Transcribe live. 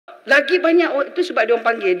lagi banyak itu sebab dia orang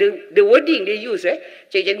panggil the wording they use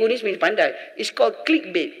cikgu ni sebenarnya pandai. It's called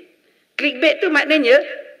clickbait. Clickbait tu maknanya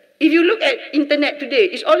if you look at internet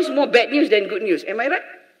today, it's always more bad news than good news. Am I right?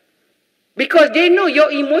 Because they know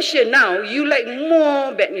your emotion now, you like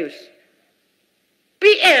more bad news.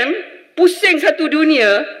 PM pusing satu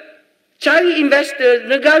dunia, cari investor,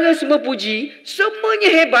 negara semua puji, semuanya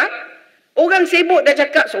hebat. Orang sibuk dah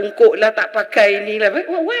cakap songkok lah, tak pakai ni lah.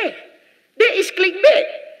 Why? That is clickbait.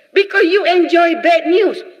 Because you enjoy bad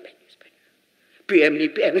news. PM ni,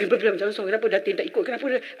 PM ni, kenapa datin tak ikut, kenapa?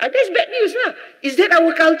 That's bad news lah. Is that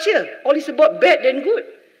our culture? All is about bad and good.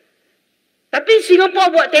 Tapi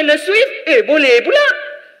Singapore buat Taylor Swift, boleh pula.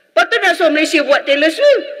 Lepas tu nak suruh Malaysia buat Taylor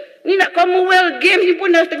Swift. Ni nak Commonwealth Games ni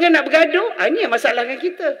pun dah tengah nak bergaduh. Ini yang masalah dengan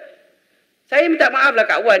kita. Saya minta maaf lah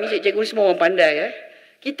Kak Wan, ni cikgu ni semua orang pandai.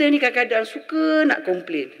 Kita ni kadang-kadang suka nak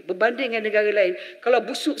komplain. Berbanding dengan negara lain. Kalau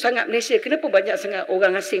busuk sangat Malaysia, kenapa banyak sangat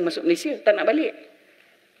orang asing masuk Malaysia? Tak nak balik.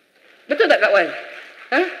 Betul tak Kak Wan?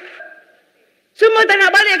 Semua tak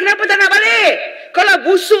nak balik. Kenapa tak nak balik? Kalau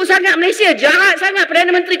busuk sangat Malaysia, jahat sangat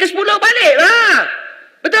Perdana Menteri ke-10, baliklah.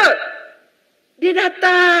 Betul? Dia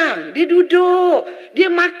datang, dia duduk, dia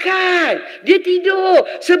makan, dia tidur.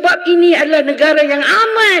 Sebab ini adalah negara yang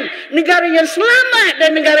aman, negara yang selamat dan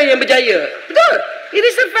negara yang berjaya. Betul? It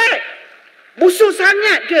is a fact. Busuk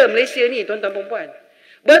sangat ke Malaysia ni, tuan-tuan perempuan?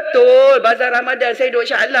 Betul, bazar Ramadan saya duduk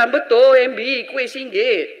Shah Alam. Betul, MB, kuih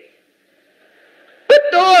RM1.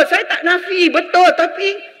 Betul, saya tak nafi. Betul,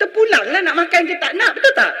 tapi terpulanglah nak makan ke tak nak.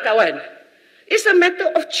 Betul tak, kawan? It's a matter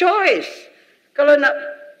of choice. Kalau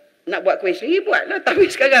nak buat kuih sendiri, buatlah. Tapi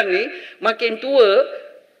sekarang ni, makin tua,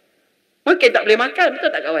 makin tak boleh makan. Betul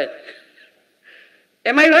tak, kawan?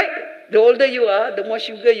 Am I right? The older you are, the more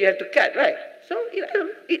sugar you have to cut, right? So,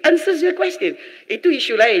 it answers your question. Itu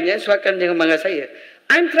isu lain yang suakan dengan mangga saya.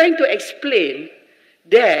 I'm trying to explain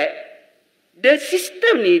that the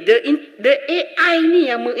system ni, the AI ni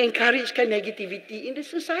yang mengencouragekan negativity in the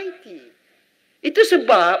society. Itu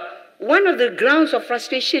sebab one of the grounds of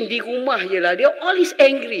frustration di rumah ialah they're always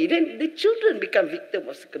angry. Then the children become victim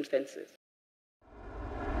of circumstances.